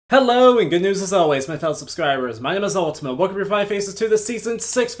Hello, and good news as always, my fellow subscribers. My name is Ultima. Welcome your fine faces to the Season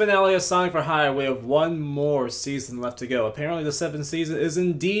 6 finale of Sonic for Hire. We have one more season left to go. Apparently the 7th season is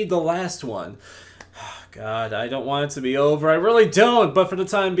indeed the last one. God, I don't want it to be over. I really don't, but for the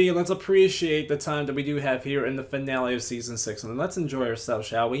time being, let's appreciate the time that we do have here in the finale of Season 6. And let's enjoy ourselves,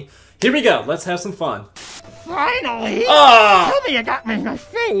 shall we? Here we go. Let's have some fun. Finally! Ah! Tell me you got me my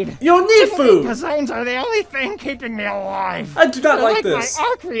food! You don't need food! Designs are the only thing keeping me alive! I do not like this. My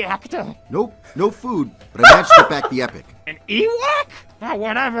arc reactor! Nope, no food, but I matched it back the epic. An Ewok? Oh,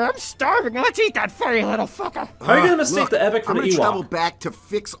 whatever, I'm starving. Let's eat that furry little fucker. How are you gonna mistake the epic for I'm the gonna Ewok? travel back to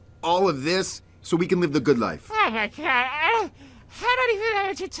fix all of this so we can live the good life. Oh my god, I don't even know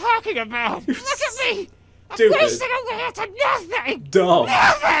what you're talking about. Look at me! I'm Stupid. wasting away to nothing! Dumb.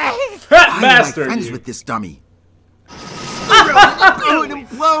 Nothing! Why am I Bastard! friends with this dummy? Blowing and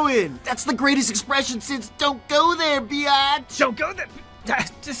blowing! That's the greatest expression since "Don't go there, biatch." Don't go there. That's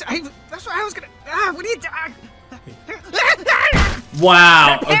what I was gonna. What are you doing?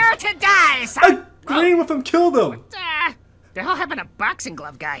 Wow. Prepare to die, son! Agreeing with him killed him. The hell happened to boxing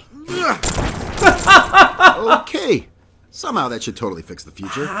glove guy? Okay. Somehow that should totally fix the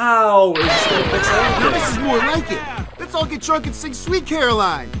future. How is this gonna fix Now anything? this is more like it. Let's all get drunk and sing Sweet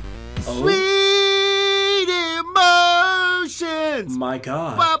Caroline. Oh. Sweet emotions. My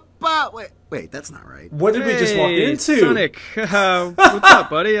God. Wait, that's not right. What did we just walk into? Sonic, what's up,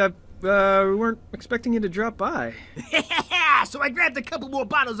 buddy? We weren't expecting you to drop by. So I grabbed a couple more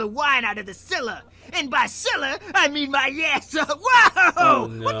bottles of wine out of the cellar. And by cellar, I mean my ass. Whoa! Oh,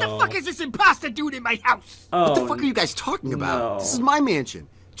 no. What the fuck is this imposter doing in my house? Oh, What the fuck are you guys talking about? no. This is my mansion.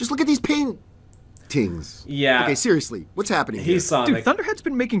 Just look at these paintings. Yeah. Okay, seriously, what's happening here? He's Sonic. Dude, Thunderhead's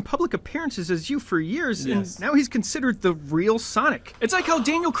been making public appearances as you for years, Yes. and now he's considered the real Sonic. It's like how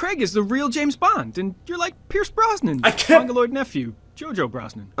Daniel Craig is the real James Bond, and you're like Pierce Brosnan, I can't- Mongoloid nephew, Jojo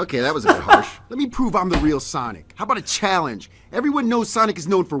Brosnan. Okay, that was a bit harsh. Let me prove I'm the real Sonic. How about a challenge? Everyone knows Sonic is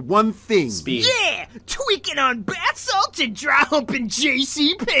known for one thing. Speed. Yeah! Tweaking on bath salts and dry humping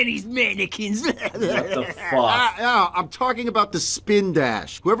J.C. Penney's mannequins. What the fuck? I'm talking about the spin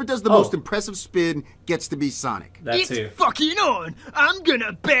dash. Whoever does the most impressive spin gets to be Sonic. That It's too. fucking on! I'm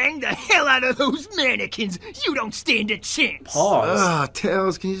gonna bang the hell out of those mannequins! You don't stand a chance! Pause.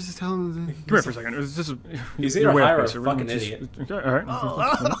 Tails, can you just tell him? Come here for a second. This is, He's you're either way high off or a base. fucking Just- idiot. Okay, all right.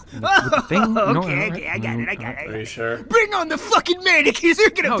 Oh, With the thing, you know, all okay, right. I got it. Are you sure? Bring on the fucking mannequins! They're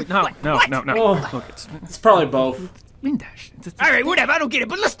gonna No. Oh. Look, it's It's probably both. Spin Dash. Alright, whatever, I don't get it,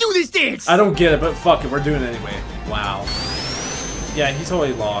 but let's do this dance! I don't get it, but fuck it, we're doing it anyway. Wow. Yeah, he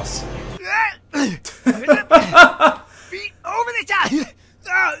totally lost. Feet over the top! You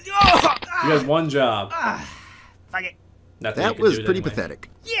guys one job. Fuck it. Not you That can was do it pretty anyway. pathetic.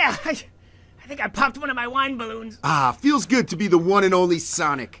 Yeah, I think I popped one of my wine balloons. Feels good to be the one and only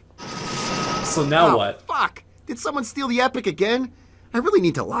Sonic. So now Oh, what? Fuck! Did someone steal the epic again? I really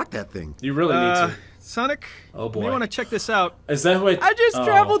need to lock that thing. You really need to. Sonic, Oh, boy. you want to check this out? Is that what? I just oh,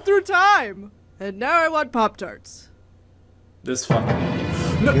 traveled through time, and now I want Pop-Tarts. This fucking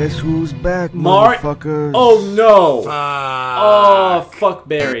idiot. Guess who's back, Mar- motherfuckers? Oh no! Oh fuck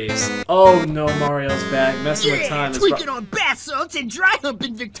berries! Oh no, Mario's back. Messing with Yeah, time is tweaking on bath salts and dry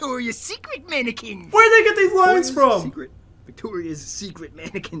humping Victoria's Secret mannequins. Where'd they get these lines from? Victoria's Secret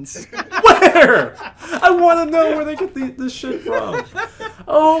mannequins. Where? I want to know where they get this shit from.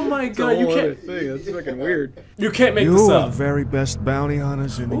 Oh my god, you can't. That's fucking weird. You can't make You this are the up. very best bounty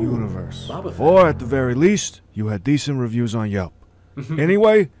hunters in the universe. Boba Fett. Or at the very least, you had decent reviews on Yelp.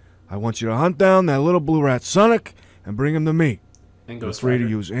 Anyway, I want you to hunt down that little blue rat Sonic and bring him to me. And You're Ghost free to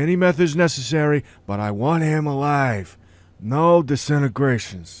Rider. use any methods necessary, but I want him alive. No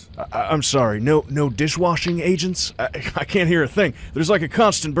disintegrations. I'm sorry, no dishwashing agents? I can't hear a thing. There's like a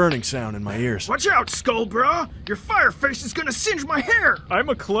constant burning sound in my ears. Watch out, Skull Bra! Your fire face is gonna singe my hair! I'm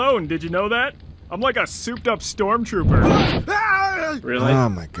a clone, did you know that? I'm like a souped up stormtrooper. Really? Oh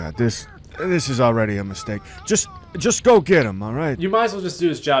my god, this is already a mistake. Just go get him, all right? You might as well just do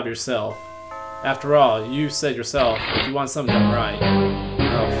this job yourself. After all, you said yourself, if you want something done right.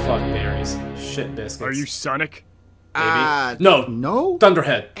 Oh, fuck berries. Shit biscuits. Are you Sonic? Maybe. No. No?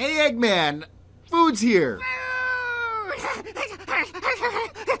 Thunderhead. Hey, Eggman! Food's here!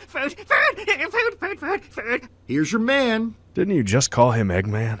 Food. Here's your man. Didn't you just call him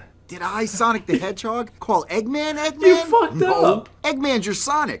Eggman? Did I, Sonic the Hedgehog, call Eggman Eggman? You fucked no. up. Eggman's your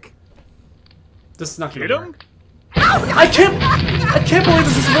Sonic. This is not gonna Get work. him? I can't believe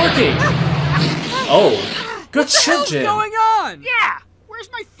this is working. Oh, good shit, What's Jim. going on? Yeah! Where's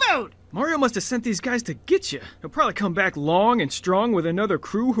my food? Mario must have sent these guys to get you. He'll probably come back long and strong with another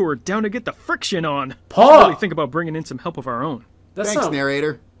crew who are down to get the friction on. Paul! We should really think about bringing in some help of our own. That's Thanks, not.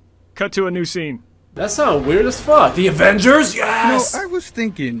 narrator. cut to a new scene. That sounds weird as fuck. The Avengers? No, Yes! I was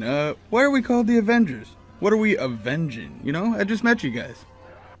thinking, why are we called the Avengers? What are we avenging? You know, I just met you guys.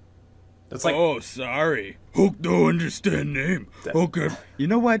 That's like, Oh, sorry. Hook don't understand name. Okay. You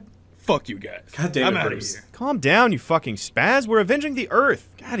know what? Fuck you guys. God damn it, I'm out of Bruce. here. Calm down, you fucking spaz. We're avenging the Earth.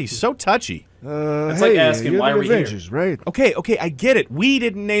 God, he's so touchy. It's hey, like asking, you're why the are we here? Avengers, right? Okay, I get it. We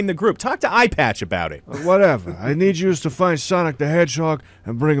didn't name the group. Talk to Eye Patch about it. Whatever. I need you to find Sonic the Hedgehog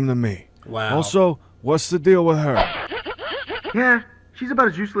and bring him to me. Wow. Also, what's the deal with her? Yeah, she's about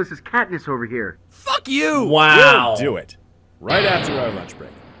as useless as Katniss over here. Fuck you! Wow. We'll do it. Right after our lunch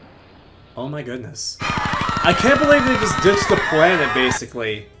break. Oh my goodness. I can't believe they just ditched the planet,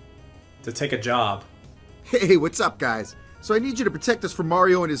 basically, to take a job. Hey, what's up, guys? So I need you to protect us from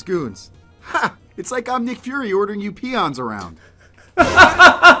Mario and his goons. Ha! It's like I'm Nick Fury ordering you peons around.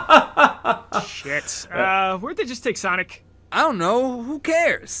 Shit. Where'd they just take Sonic? I don't know. Who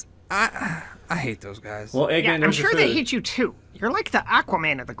cares? I hate those guys. Well, Eggman, Yeah, I'm there's your sure they food. hate you too. You're like the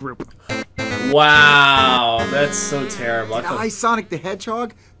Aquaman of the group. Wow, that's so terrible. I Did feel- I, Sonic the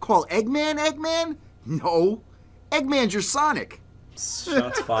Hedgehog, call Eggman Eggman? No. Eggman's your Sonic.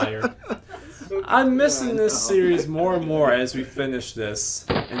 Shots fired. I'm missing this series more and more as we finish this,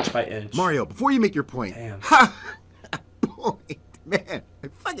 inch by inch. Mario, before you make your point. Damn. Ha! Point. Man, I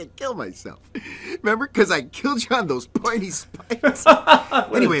fucking killed myself. Remember? Because I killed you on those pointy spikes.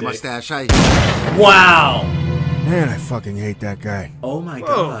 Anyway, dick. Mustache, Wow! Man, I fucking hate that guy. Oh my Whoa,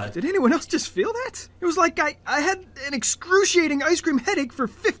 god. did anyone else just feel that? It was like I had an excruciating ice cream headache for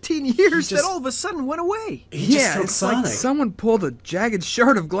 15 years that all of a sudden went away. He just Yeah, killed it's Sonic. like someone pulled a jagged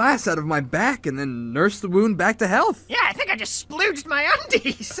shard of glass out of my back and then nursed the wound back to health. Yeah, I think I just splooged my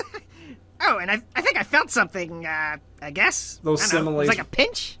undies. Oh, and I think I felt something, I guess. Those I don't know, it was similes- like a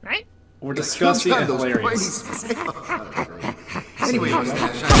pinch, right? We're disgusting and those pointy hilarious. spikes. Anyway,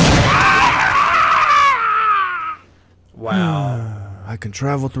 Mustache, Wow. I can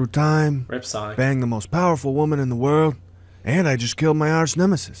travel through time, Rip Sonic. bang the most powerful woman in the world, and I just killed my arch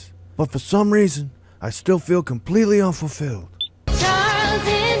nemesis. But for some reason, I still feel completely unfulfilled. Charles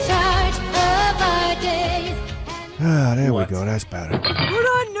in charge of our days. Ah, there What? we go. That's better. Put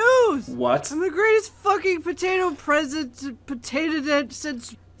on news! What? I'm the greatest fucking potato president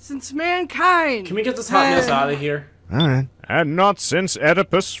since mankind. Can we get this hot mess out of here? All right. And not since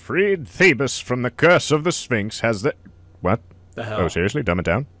Oedipus freed Thebes from the curse of the Sphinx has the... What? The hell? Oh, seriously? Dumb it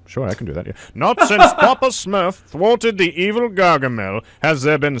down? Sure, I can do that, yeah. Not since Papa Smurf thwarted the evil Gargamel has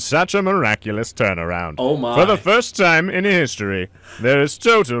there been such a miraculous turnaround. Oh my. For the first time in history, there is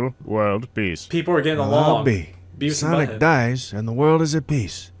total world peace. People are getting I'll along. be. Beavis and Sonic Butthead. dies, and the world is at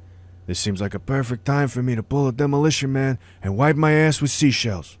peace. This seems like a perfect time for me to pull a demolition man and wipe my ass with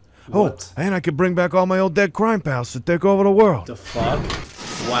seashells. What? Oh, and I could bring back all my old dead crime pals to take over the world. The fuck?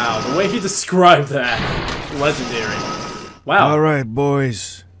 Wow, the way he described that. Legendary. Wow. All right,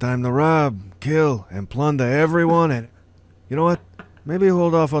 boys. Time to rob, kill, and plunder everyone. And you know what? Maybe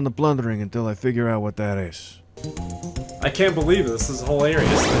hold off on the plundering until I figure out what that is. I can't believe this is hilarious.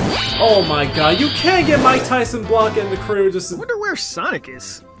 Oh my god, you can't get Mike Tyson Block and the crew just I wonder where Sonic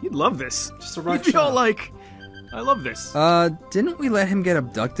is. He'd love this. Just a right He'd be all shot. like, I love this. Didn't we let him get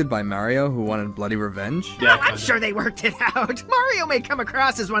abducted by Mario, who wanted bloody revenge? Yeah, I'm sure they worked it out. Mario may come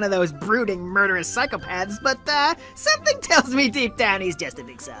across as one of those brooding, murderous psychopaths, but something tells me deep down he's just a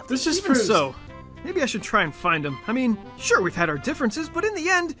big soft. This just Even proves so, maybe I should try and find him. I mean, sure, we've had our differences, but in the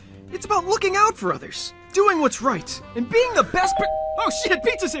end, it's about looking out for others, doing what's right, and being the best oh shit,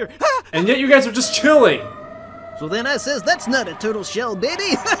 Pizza's here! Ah! and yet you guys are just chilling. So then I says that's not a total shell,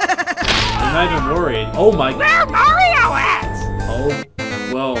 baby. I'm not even worried. Oh my. Where Mario at? Oh,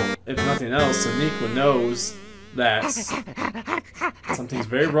 well, if nothing else, Aniqua knows that something's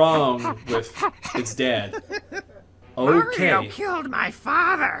very wrong with its dad. Okay. Mario killed my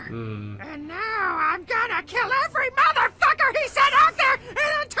father. And now I'm gonna kill every motherfucker he sent out there and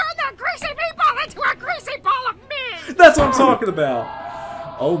then turn that greasy meatball into a greasy ball of meat. That's what I'm talking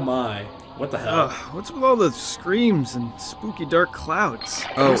about. Oh my. What the hell? What's with all the screams and spooky dark clouds?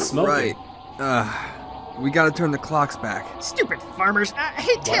 Oh, smoking? right. We gotta turn the clocks back. Stupid farmers.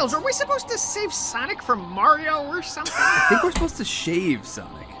 Hey, Tails, are we supposed to save Sonic from Mario or something? I think we're supposed to shave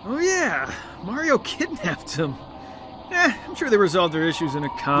Sonic. Oh yeah, Mario kidnapped him. I'm sure they resolved their issues in a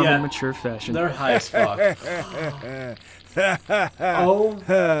calm Yeah. and mature fashion. They're high as fuck. Oh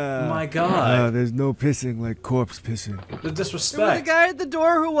my god. There's no pissing like corpse pissing. The There was a disrespect. guy at the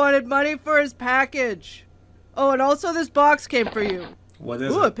door who wanted money for his package. Oh, and also this box came for you. What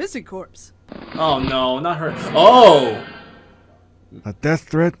is Ooh, a it? pissing corpse. Oh no, not her. Oh! A death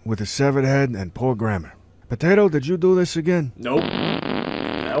threat with a severed head and poor grammar. Potato, did you do this again? Nope.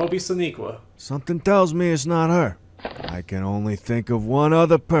 That will be Sonequa. Something tells me it's not her. I can only think of one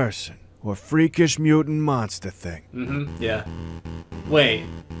other person. Or freakish mutant monster thing. Mm-hmm, yeah. Wait.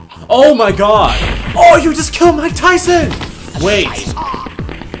 Oh my god! Oh, you just killed Mike Tyson! Wait.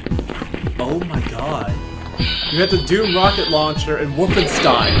 Oh my god. You had the Doom rocket launcher and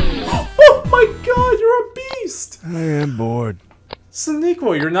Wolfenstein. Oh my god, you're a beast! I am bored.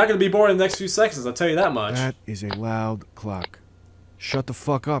 Sonequa, you're not going to be bored in the next few seconds, I'll tell you that much. That is a loud clock. Shut the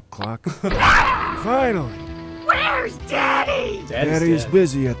fuck up, clock. Finally! Where's Daddy? Daddy is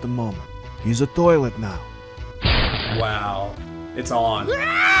busy at the moment. He's a toilet now. Wow. It's on. Get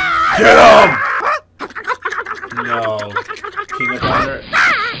him! No. Peanut butter.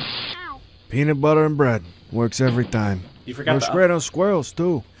 Peanut butter and bread. Works every time. You forgot Works the great on squirrels,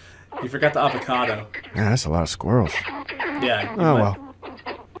 too. You forgot the avocado. Yeah, that's a lot of squirrels. Yeah. Oh, well.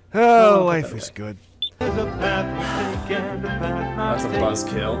 Oh, life is good. That's a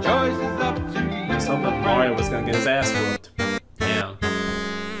buzzkill. I was hoping Mario was gonna get his ass whooped. Damn.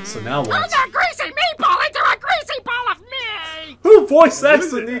 So now Turn what? that greasy meatball into a greasy ball of me! Who voiced that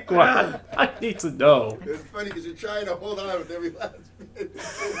Sonequa? I need to know. It's funny because you're trying to hold on with every last bit.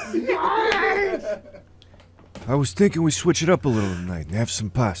 I was thinking we switch it up a little tonight and have some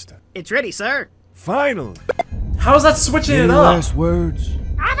pasta. It's ready, sir. Finally! How is that switching Any it up? last words?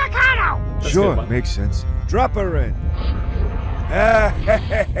 Avocado! That's Sure, good. makes sense. Drop her in.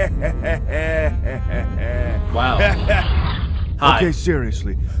 Wow. Hi. Okay,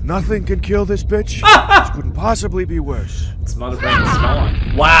 seriously. Nothing can kill this bitch? This couldn't possibly be worse. It's Mother Brain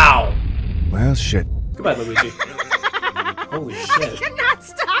smelling. Wow. Well, shit. Goodbye, Luigi. Holy I shit. cannot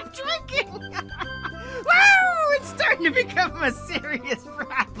stop drinking! Woo! It's starting to become a serious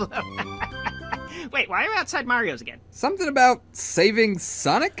problem. Wait, why are we outside Mario's again? Something about saving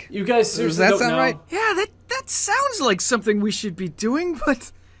Sonic? You guys Does seriously that don't sound know? right? Yeah, that sounds like something we should be doing,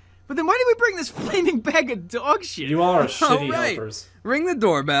 but then why did we bring this flaming bag of dog shit? You all are shitty right. helpers. Ring the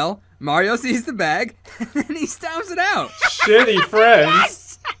doorbell, Mario sees the bag, and then he stomps it out. Shitty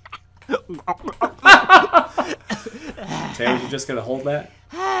friends. Taylor, you just gonna hold that?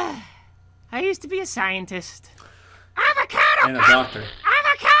 I used to be a scientist. Avocado! And a doctor.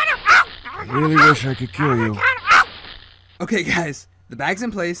 Avocado! Ow! I really wish I could kill you. Okay, guys, the bag's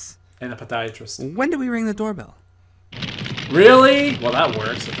in place. And a podiatrist. When do we ring the doorbell? Really? Well, that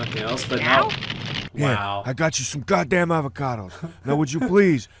works if nothing else, but Now? no. Yeah, Wow. I got you some goddamn avocados. Now would you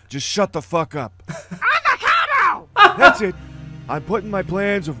please just shut the fuck up? Avocado! That's it. I'm putting my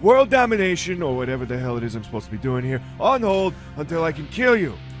plans of world domination, or whatever the hell it is I'm supposed to be doing here, on hold until I can kill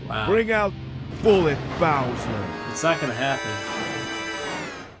you. Wow. Bring out Bullet Bowser. It's not gonna happen.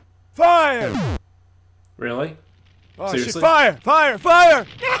 Fire! Really? Oh Seriously? shit, fire! Fire! Fire!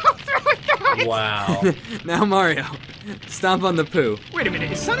 Wow. Now, Mario, stomp on the poo. Wait a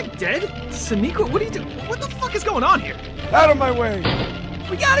minute, is Sonic dead? Sonequa, what are you doing? What the fuck is going on here? Out of my way!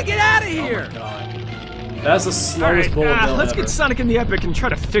 We gotta get out of Oh here! my god. That's the slowest Alright, bullet bill let's ever. get Sonic in the Epic and try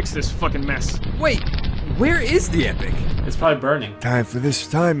to fix this fucking mess. Wait, where is the Epic? It's probably burning. Time for this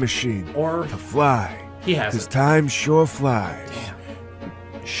time machine Or to fly. he has Because it. time sure flies.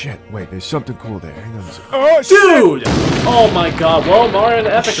 Damn. Shit, wait, there's something cool there. Hang on a second. Oh, Dude! Oh my god. Well, Mario and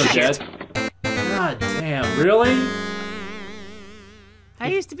the Epic are dead. God damn. Really? I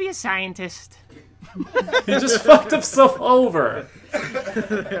used to be a scientist. He just fucked himself over.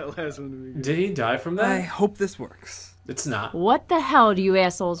 Did he die from I that? hope this works. It's not. What the hell do you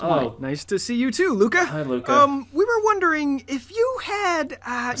assholes want? Oh, Nice to see you too, Luca. Hi, Luca. We were wondering if you had,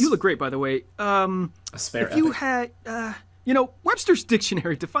 you look great, by the way. a spare If you Epic. had, you know, Webster's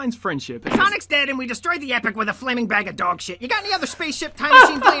dictionary defines friendship as... Sonic's dead and we destroyed the Epic with a flaming bag of dog shit. You got any other spaceship time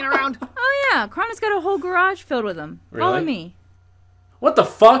machines laying around? Oh yeah, Chrono's got a whole garage filled with them. Follow Really? me. What the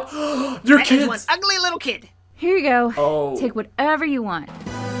fuck? Your That is one kids. ugly little kid. Here you go. Oh. Take whatever you want.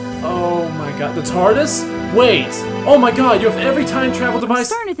 Oh my god. The TARDIS? Wait. Oh my god. You have every time travel I'm device.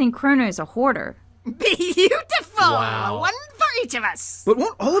 starting to think Chrono is a hoarder. Beautiful. Wow. One for each of us. But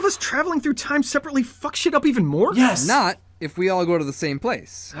won't all of us traveling through time separately fuck shit up even more? Yes. Not if we all go to the same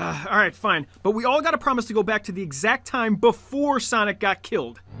place. Alright, fine. But we all gotta promise to go back to the exact time before Sonic got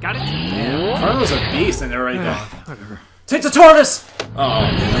killed. Got it? Damn. Chrono's a beast and they're already gone. Whatever. Take the TARDIS!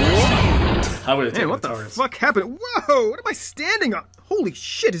 Oh. I would have taken Man, what the TARDIS. fuck happened? Whoa, what am I standing on? Holy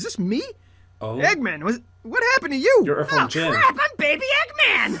shit, is this me? Oh. Eggman, what happened to you? You're from Jim. Crap, I'm Baby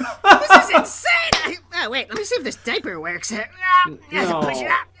Eggman. This is insane. Oh, wait, let me see if this diaper works. No. Push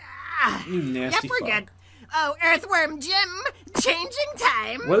it up. You nasty Yep, we're fuck. good. Oh, Earthworm Jim, changing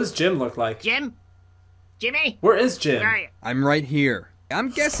time. What does Jim look like? Jim? Jimmy? Where is Jim? Where are you? I'm right here. I'm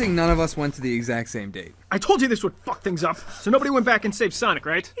guessing none of us went to the exact same date. I told you this would fuck things up, so nobody went back and saved Sonic,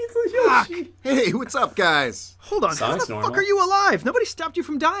 right? Hey, what's up, guys? Hold on, Sonic's how the normal. fuck are you alive? Nobody stopped you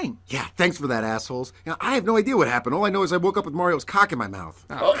from dying. Yeah, thanks for that, assholes. You know, I have no idea what happened. All I know is I woke up with Mario's cock in my mouth.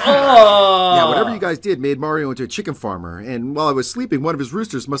 Yeah, whatever you guys did made Mario into a chicken farmer, and while I was sleeping, one of his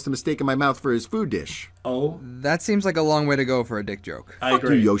roosters must have mistaken my mouth for his food dish. Oh, That seems like a long way to go for a dick joke. I Fuck you,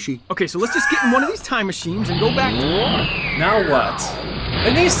 agree. Yoshi. Okay, so let's just get in one of these time machines and go back to... Now what?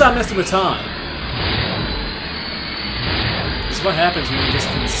 They need to stop messing with time. This is what happens when you just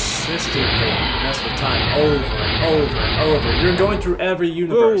consistently mess with time over and over and over. You're going through every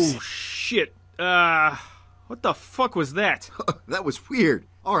universe. Oh, shit. What the fuck was that? That was weird.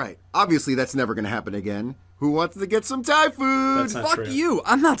 All right, obviously that's never gonna happen again. Who wants to get some Thai food? That's not Fuck true. you!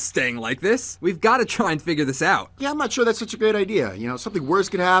 I'm not staying like this. We've got to try and figure this out. Yeah, I'm not sure that's such a great idea. You know, something worse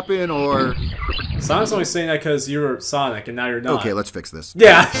could happen, or... Sonic's only saying that because you're Sonic and now you're not. Okay, let's fix this.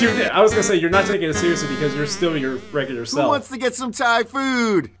 Yeah, I was gonna say you're not taking it seriously because you're still your regular Who self. wants to get some Thai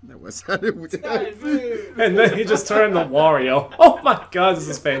food? That was Thai food. And then he just turned to Wario. Oh my god, this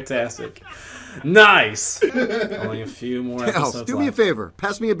is fantastic. Nice. Only a few more episodes Elf, do me a left. favor.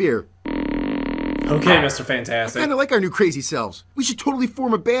 Pass me a beer. Okay, Mr. I Fantastic. kind of like our new crazy selves. We should totally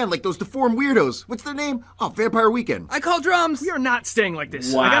form a band like those deformed weirdos. What's their name? Oh, Vampire Weekend. I call drums! We are not staying like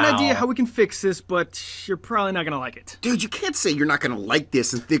this. I got an Wow. idea how we can fix this, but you're probably not gonna like it. Dude, you can't say you're not gonna like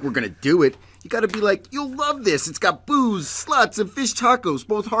this and think we're gonna do it. You gotta be like, you'll love this. It's got booze, sluts, and fish tacos,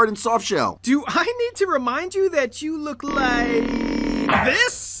 both hard and soft shell. Do I need to remind you that you look like...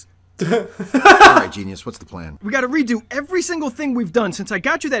 this? All right, genius, what's the plan? We gotta redo every single thing we've done since I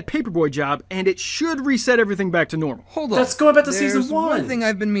got you that paperboy job, and it should reset everything back to normal. Hold on. Let's go back to There's season one. one thing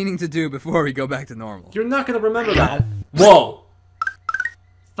I've been meaning to do before we go back to normal. You're not gonna remember that. Whoa.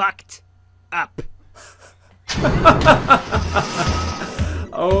 Fucked up.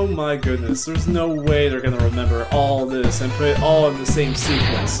 Oh my goodness. There's no way they're gonna remember all this and put it all in the same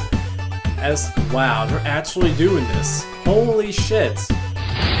sequence. Wow, they're actually doing this. Holy shit.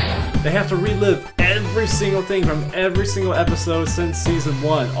 They have to relive every single thing from every single episode since season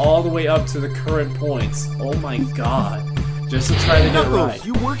 1, all the way up to the current points. Oh my god. Just to try to get it Knuckles, right.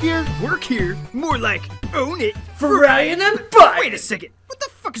 you work here? Work here? More like own it. For Ryan and Bud! Wait a second. What the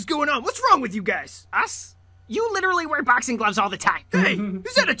fuck is going on? What's wrong with you guys? Us? You literally wear boxing gloves all the time. Hey,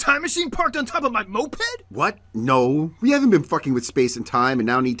 is that a time machine parked on top of my moped? What? No. We haven't been fucking with space and time and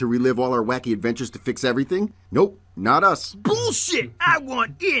now need to relive all our wacky adventures to fix everything? Nope, not us. Bullshit! I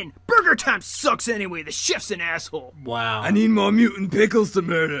want in. Burger Time sucks anyway. The chef's an asshole. Wow. I need more mutant pickles to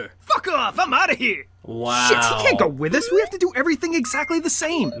murder. Fuck off! I'm out of here. Wow. Shit, he can't go with us. We have to do everything exactly the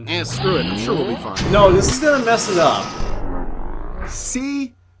same. Eh, screw it. I'm sure we'll be fine. No, this is gonna mess it up.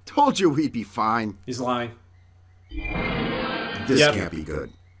 See? Told you we'd be fine. He's lying. This Yep. can't be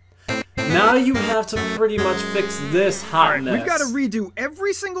good. Now you have to pretty much fix this hot Alright, mess. we've got to redo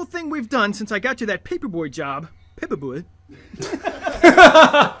every single thing we've done since I got you that paperboy job. Paperboy?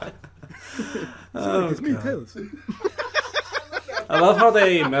 Oh, It's me, God. Tails. I love how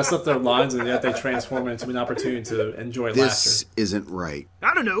they mess up their lines and yet they transform it into an opportunity to enjoy This isn't right.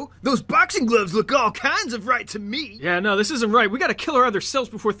 I don't know. Those boxing gloves look all kinds of right to me. Yeah, no, this isn't right. We got to kill our other selves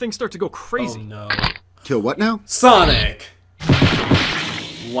before things start to go laughter. crazy. Oh no. Kill what now? Sonic!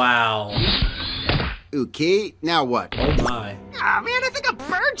 Wow. Okay, now what? Oh my. Aw, man, I think a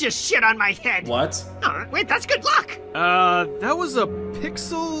bird just shit on my head. What? Oh, wait, that's good luck. That was a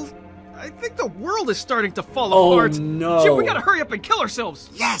pixel... I think the world is starting to fall Oh, apart. no. Shit, we gotta hurry up and kill ourselves.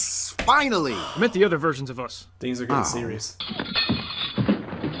 Yes, finally! I meant the other versions of us. Things are getting Oh. serious.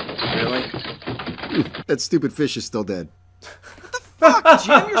 Really? That stupid fish is still dead. Fuck,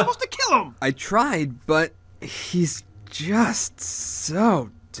 Jim, you're supposed to kill him. I tried, but he's just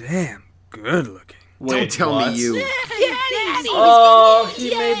so damn good looking. Wait, Don't tell what? me you. Oh,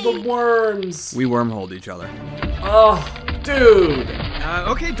 he made the worms. We wormholed each other. Oh, dude.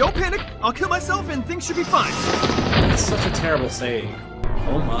 Okay, don't panic. I'll kill myself and things should be fine. That's such a terrible saying.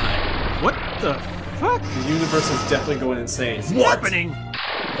 Oh my. What the fuck? The universe is definitely going insane. What's happening?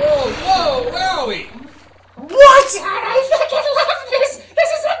 Whoa, where are we? What? God, I fucking love this. This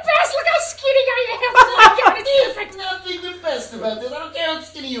is the best. Look how skinny I am. Oh my God, it's perfect. Nothing the best about this. I don't care how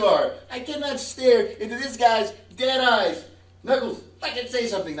skinny you are. I cannot stare into this guy's dead eyes. Knuckles, fucking say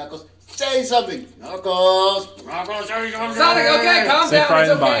something, Knuckles. Say something. Knuckles. Knuckles, say something. Sonic, okay, calm Say down. fine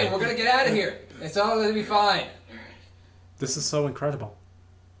It's okay. bye. We're gonna get out of here. It's all gonna be fine. This is so incredible.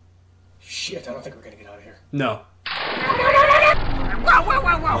 Shit, I don't think we're gonna get out of here. No.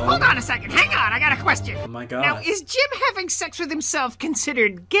 Whoa. Hold on a second. Hang on, I got a question. Oh my god. Now, is Jim having sex with himself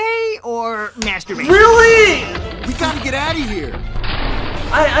considered gay or masturbating? Really? We gotta get out of here.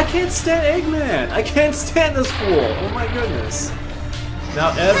 I can't stand Eggman. I can't stand this fool. Oh my goodness.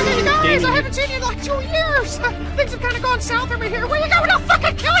 Now every Hey guys, game... I haven't seen you in like 2 years. Things have kind of gone south for me here. Where you going? I'll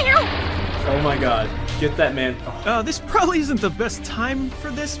fucking kill you. Oh my god. Get that man. Oh. This probably isn't the best time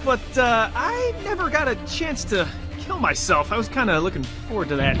for this, but I never got a chance to kill myself. I was kind of looking forward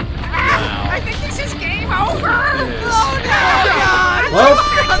to that. Wow. I think this is game over. It is. Oh no, God.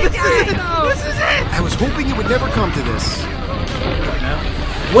 Well, This is it. This is it. I was hoping it would never come to this.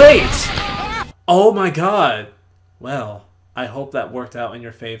 wait! Oh my god. Well, I hope that worked out in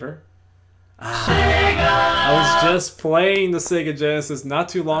your favor. I was just playing the Sega Genesis not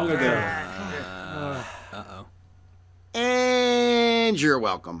too long ago. Uh-oh. And you're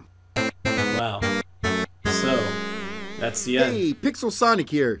welcome. Wow. So, that's the end. Hey, Pixel Sonic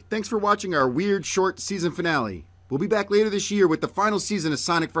here. Thanks for watching our weird short season finale. We'll be back later this year with the final season of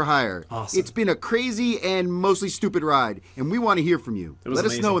Sonic for Hire. Awesome. It's been a crazy and mostly stupid ride, and we want to hear from you. Let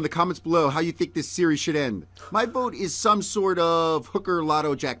us know in the comments below how you think this series should end. My vote is some sort of hooker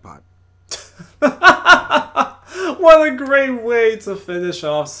lotto jackpot. What a great way to finish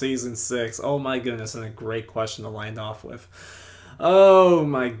off Season 6. Oh my goodness, and a great question to land off with. Oh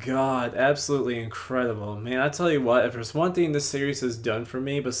my god, absolutely incredible. Man, I tell you what, if there's one thing this series has done for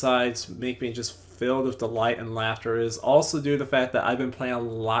me besides make me just filled with delight and laughter, is also due to the fact that I've been playing a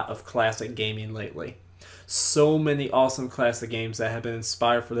lot of classic gaming lately. So many awesome classic games that have been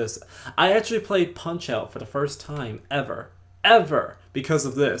inspired for this. I actually played Punch-Out for the first time ever because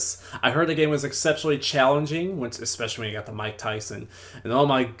of this. I heard the game was exceptionally challenging, especially when you got the Mike Tyson. And oh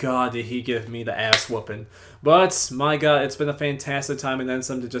my god, did he give me the ass whooping. But my god, it's been a fantastic time and then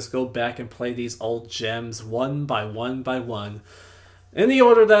some to just go back and play these old gems one by one by one. In the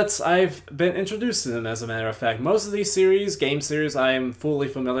order that I've been introduced to them, as a matter of fact. Most of these game series, I am fully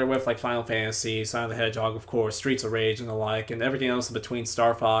familiar with, like Final Fantasy, Sonic the Hedgehog, of course, Streets of Rage and the like, and everything else in between,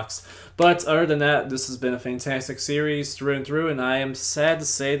 Star Fox. But other than that, this has been a fantastic series through and through, and I am sad to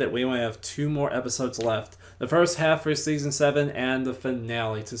say that we only have 2 more episodes left. The first half for Season 7 and the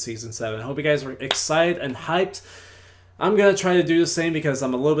finale to Season 7. I hope you guys are excited and hyped. I'm going to try to do the same because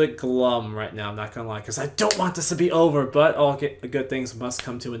I'm a little bit glum right now, I'm not going to lie, because I don't want this to be over, but all good things must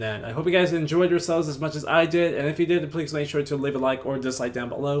come to an end. I hope you guys enjoyed yourselves as much as I did, and if you did, please make sure to leave a like or dislike down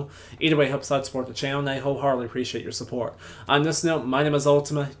below. Either way helps out support the channel, and I wholeheartedly appreciate your support. On this note, my name is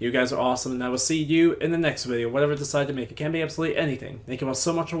Ultima, you guys are awesome, and I will see you in the next video, whatever I decide to make. It can be absolutely anything. Thank you all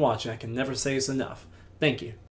so much for watching, I can never say this enough. Thank you.